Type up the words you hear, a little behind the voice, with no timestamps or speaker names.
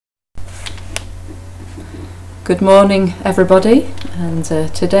Good morning, everybody, and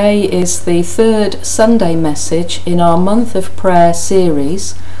today is the third Sunday message in our month of prayer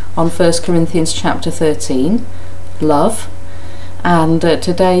series on 1 Corinthians chapter 13, Love, and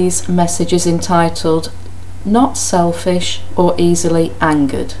today's message is entitled Not Selfish or Easily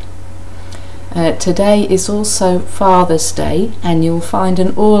Angered. Today is also Father's Day, and you'll find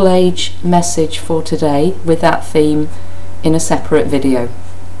an all-age message for today with that theme in a separate video.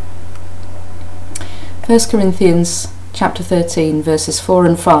 1 Corinthians chapter 13 verses 4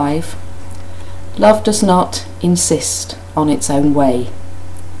 and 5. Love does not insist on its own way.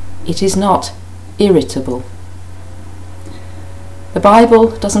 It is not irritable. The Bible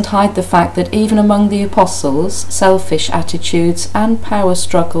doesn't hide the fact that even among the apostles, selfish attitudes and power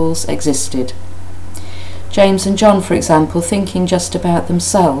struggles existed. James and John, for example, thinking just about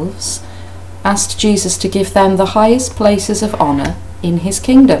themselves, asked Jesus to give them the highest places of honour in his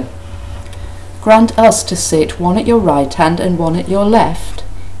kingdom. Grant us to sit one at your right hand and one at your left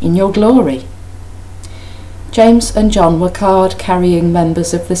in your glory. James and John were card-carrying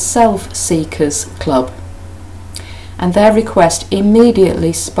members of the Self-Seekers Club, and their request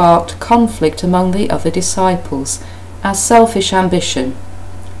immediately sparked conflict among the other disciples, as selfish ambition,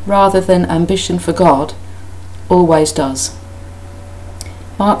 rather than ambition for God, always does.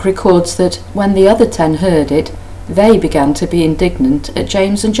 Mark records that when the other 10 heard it, they began to be indignant at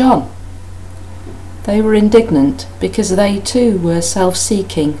James and John. They were indignant because they too were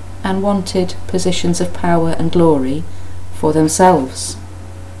self-seeking and wanted positions of power and glory for themselves.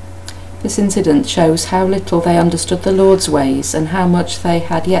 This incident shows how little they understood the Lord's ways and how much they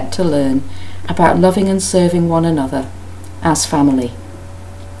had yet to learn about loving and serving one another as family.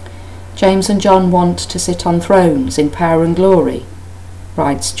 James and John want to sit on thrones in power and glory,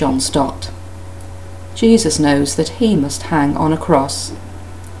 writes John Stott. Jesus knows that he must hang on a cross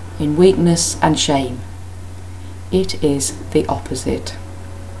in weakness and shame. It is the opposite.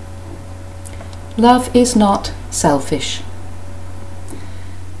 Love is not selfish.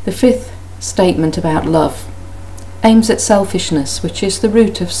 The fifth statement about love aims at selfishness, which is the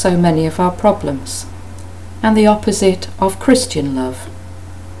root of so many of our problems, and the opposite of Christian love.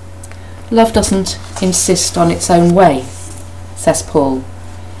 Love doesn't insist on its own way, says Paul,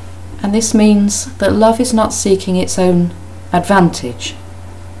 and this means that love is not seeking its own advantage.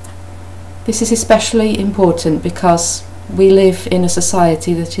 This is especially important because we live in a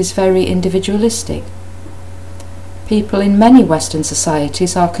society that is very individualistic. People in many Western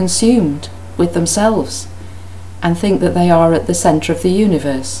societies are consumed with themselves and think that they are at the centre of the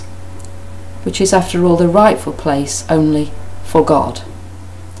universe, which is after all the rightful place only for God.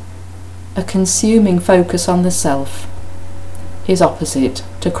 A consuming focus on the self is opposite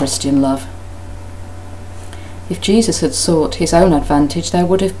to Christian love. If Jesus had sought his own advantage, there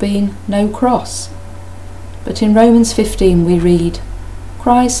would have been no cross. But in Romans 15 we read,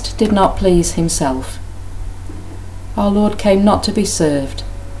 Christ did not please himself. Our Lord came not to be served,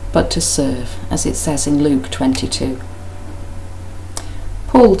 but to serve, as it says in Luke 22.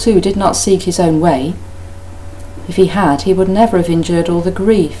 Paul too did not seek his own way. If he had, he would never have endured all the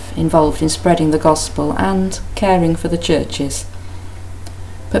grief involved in spreading the gospel and caring for the churches.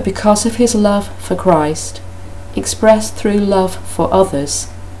 But because of his love for Christ, expressed through love for others,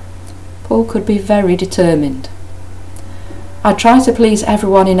 Paul could be very determined. I try to please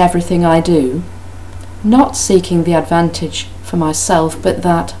everyone in everything I do, not seeking the advantage for myself, but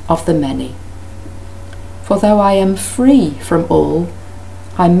that of the many. For though I am free from all,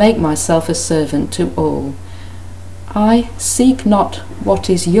 I make myself a servant to all. I seek not what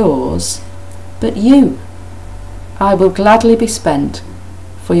is yours, but you. I will gladly be spent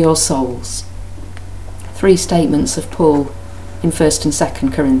for your souls. 3 statements of Paul in 1st and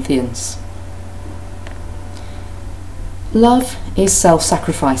 2nd Corinthians. Love is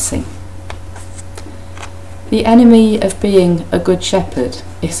self-sacrificing. The enemy of being a good shepherd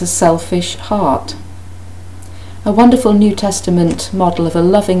is a selfish heart. A wonderful New Testament model of a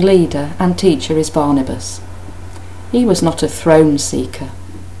loving leader and teacher is Barnabas. He was not a throne seeker.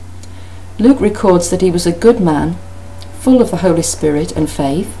 Luke records that he was a good man, full of the Holy Spirit and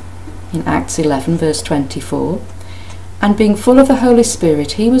faith, in Acts 11 verse 24, and being full of the Holy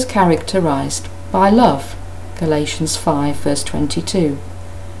Spirit he was characterized by love, Galatians 5 verse 22,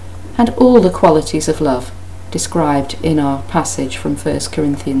 and all the qualities of love described in our passage from 1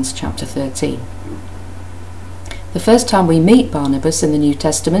 Corinthians chapter 13. The first time we meet Barnabas in the New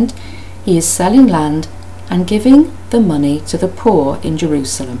Testament, he is selling land and giving the money to the poor in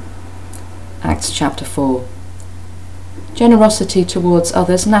Jerusalem, Acts chapter 4. Generosity towards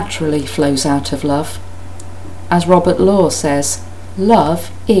others naturally flows out of love. As Robert Law says,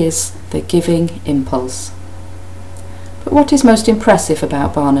 love is the giving impulse. But what is most impressive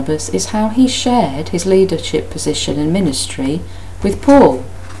about Barnabas is how he shared his leadership position in ministry with Paul.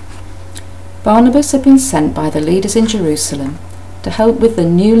 Barnabas had been sent by the leaders in Jerusalem to help with the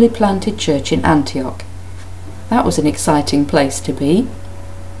newly planted church in Antioch. That was an exciting place to be.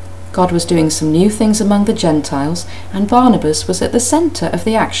 God was doing some new things among the Gentiles, and Barnabas was at the centre of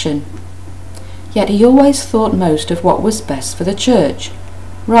the action. Yet he always thought most of what was best for the church,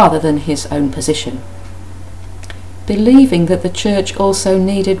 rather than his own position. Believing that the church also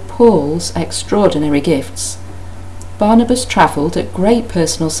needed Paul's extraordinary gifts, Barnabas travelled at great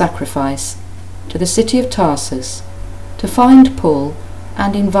personal sacrifice to the city of Tarsus to find Paul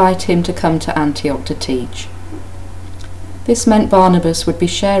and invite him to come to Antioch to teach. This meant Barnabas would be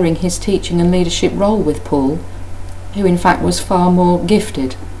sharing his teaching and leadership role with Paul, who in fact was far more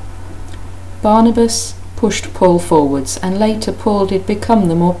gifted. Barnabas pushed Paul forwards, and later Paul did become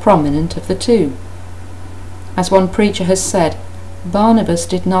the more prominent of the two. As one preacher has said, Barnabas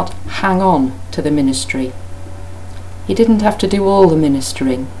did not hang on to the ministry. He didn't have to do all the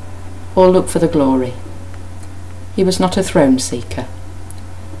ministering or look for the glory. He was not a throne seeker.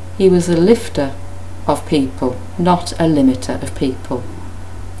 He was a lifter of people, not a limiter of people.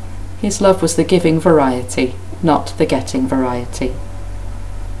 His love was the giving variety, not the getting variety.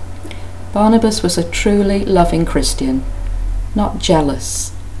 Barnabas was a truly loving Christian, not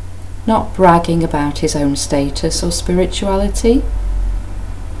jealous, not bragging about his own status or spirituality.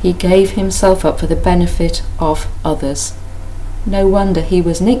 He gave himself up for the benefit of others. No wonder he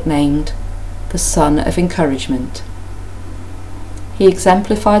was nicknamed the Son of Encouragement. He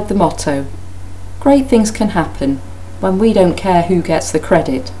exemplified the motto, "Great things can happen when we don't care who gets the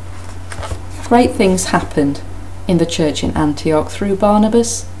credit." Great things happened in the church in Antioch through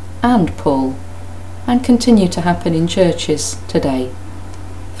Barnabas and Paul, and continue to happen in churches today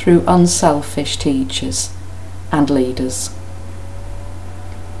through unselfish teachers and leaders.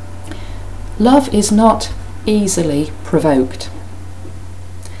 Love is not easily provoked.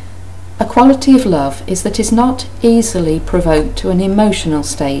 A quality of love is that it is not easily provoked to an emotional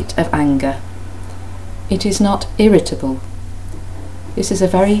state of anger. It is not irritable. This is a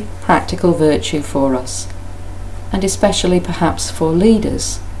very practical virtue for us, and especially perhaps for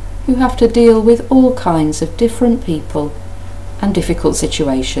leaders who have to deal with all kinds of different people and difficult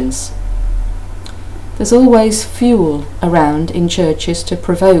situations. There's always fuel around in churches to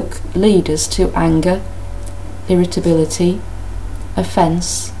provoke leaders to anger, irritability,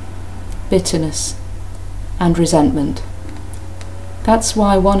 offence, bitterness, and resentment. That's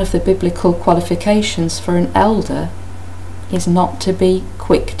why one of the biblical qualifications for an elder is not to be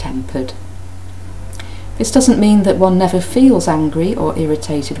quick-tempered. This doesn't mean that one never feels angry or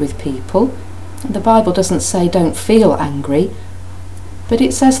irritated with people. The Bible doesn't say don't feel angry, but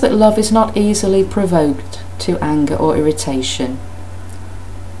it says that love is not easily provoked to anger or irritation.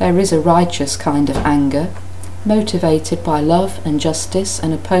 There is a righteous kind of anger, motivated by love and justice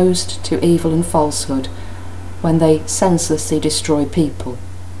and opposed to evil and falsehood, when they senselessly destroy people.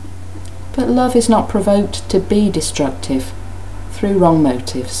 But love is not provoked to be destructive through wrong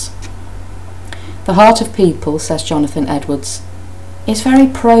motives. The heart of people, says Jonathan Edwards, is very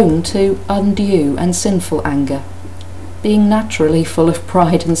prone to undue and sinful anger, being naturally full of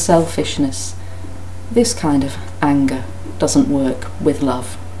pride and selfishness. This kind of anger doesn't work with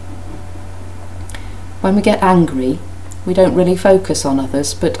love. When we get angry, we don't really focus on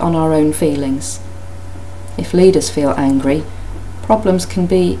others, but on our own feelings. If leaders feel angry, problems can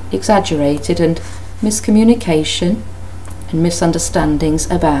be exaggerated and miscommunication and misunderstandings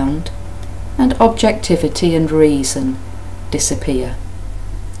abound, and objectivity and reason disappear.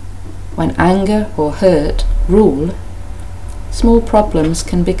 When anger or hurt rule, small problems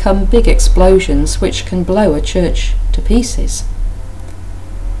can become big explosions which can blow a church to pieces.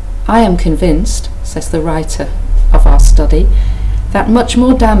 I am convinced, says the writer of our study, that much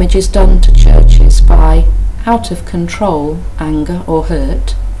more damage is done to churches by out of control anger or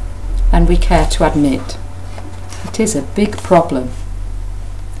hurt than we care to admit. It is a big problem.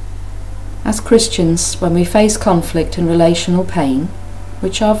 As Christians, when we face conflict and relational pain,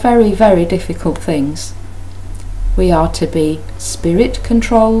 which are very, very difficult things, we are to be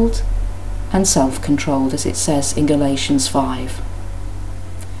spirit-controlled and self-controlled, as it says in Galatians 5.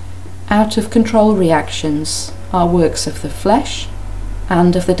 Out-of-control reactions are works of the flesh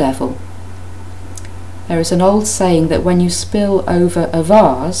and of the devil. There is an old saying that when you spill over a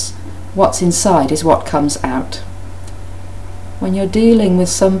vase, what's inside is what comes out. When you're dealing with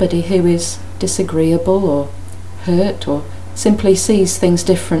somebody who is disagreeable or hurt or simply sees things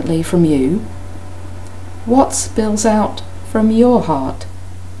differently from you, what spills out from your heart?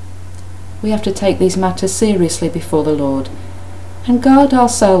 we have to take these matters seriously before the Lord and guard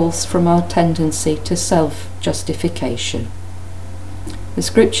ourselves from our tendency to self-justification. The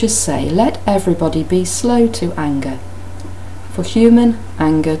scriptures say, "Let everybody be slow to anger, for human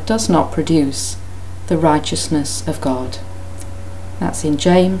anger does not produce the righteousness of God." That's in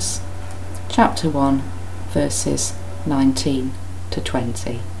James chapter 1, verses 19 to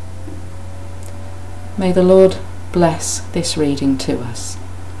 20. May the Lord bless this reading to us.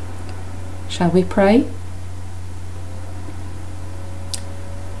 Shall we pray?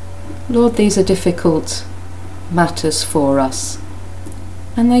 Lord, these are difficult matters for us,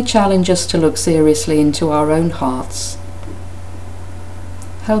 and they challenge us to look seriously into our own hearts.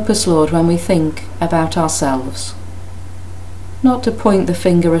 Help us, Lord, when we think about ourselves, not to point the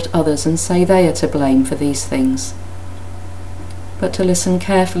finger at others and say they are to blame for these things, but to listen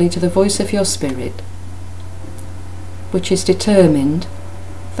carefully to the voice of your Spirit, which is determined,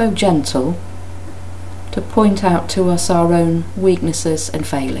 though gentle, to point out to us our own weaknesses and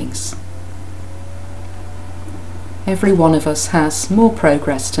failings. Every one of us has more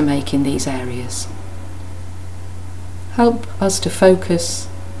progress to make in these areas. Help us to focus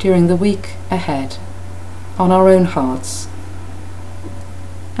during the week ahead on our own hearts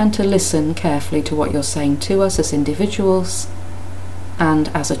and to listen carefully to what you're saying to us as individuals and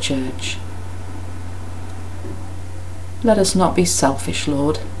as a church. Let us not be selfish,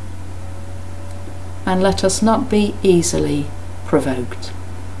 Lord, and let us not be easily provoked,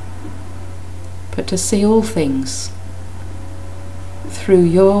 but to see all things through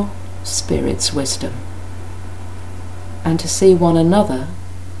your Spirit's wisdom, and to see one another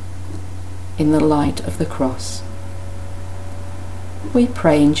in the light of the cross. We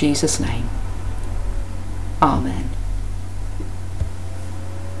pray in Jesus' name. Amen.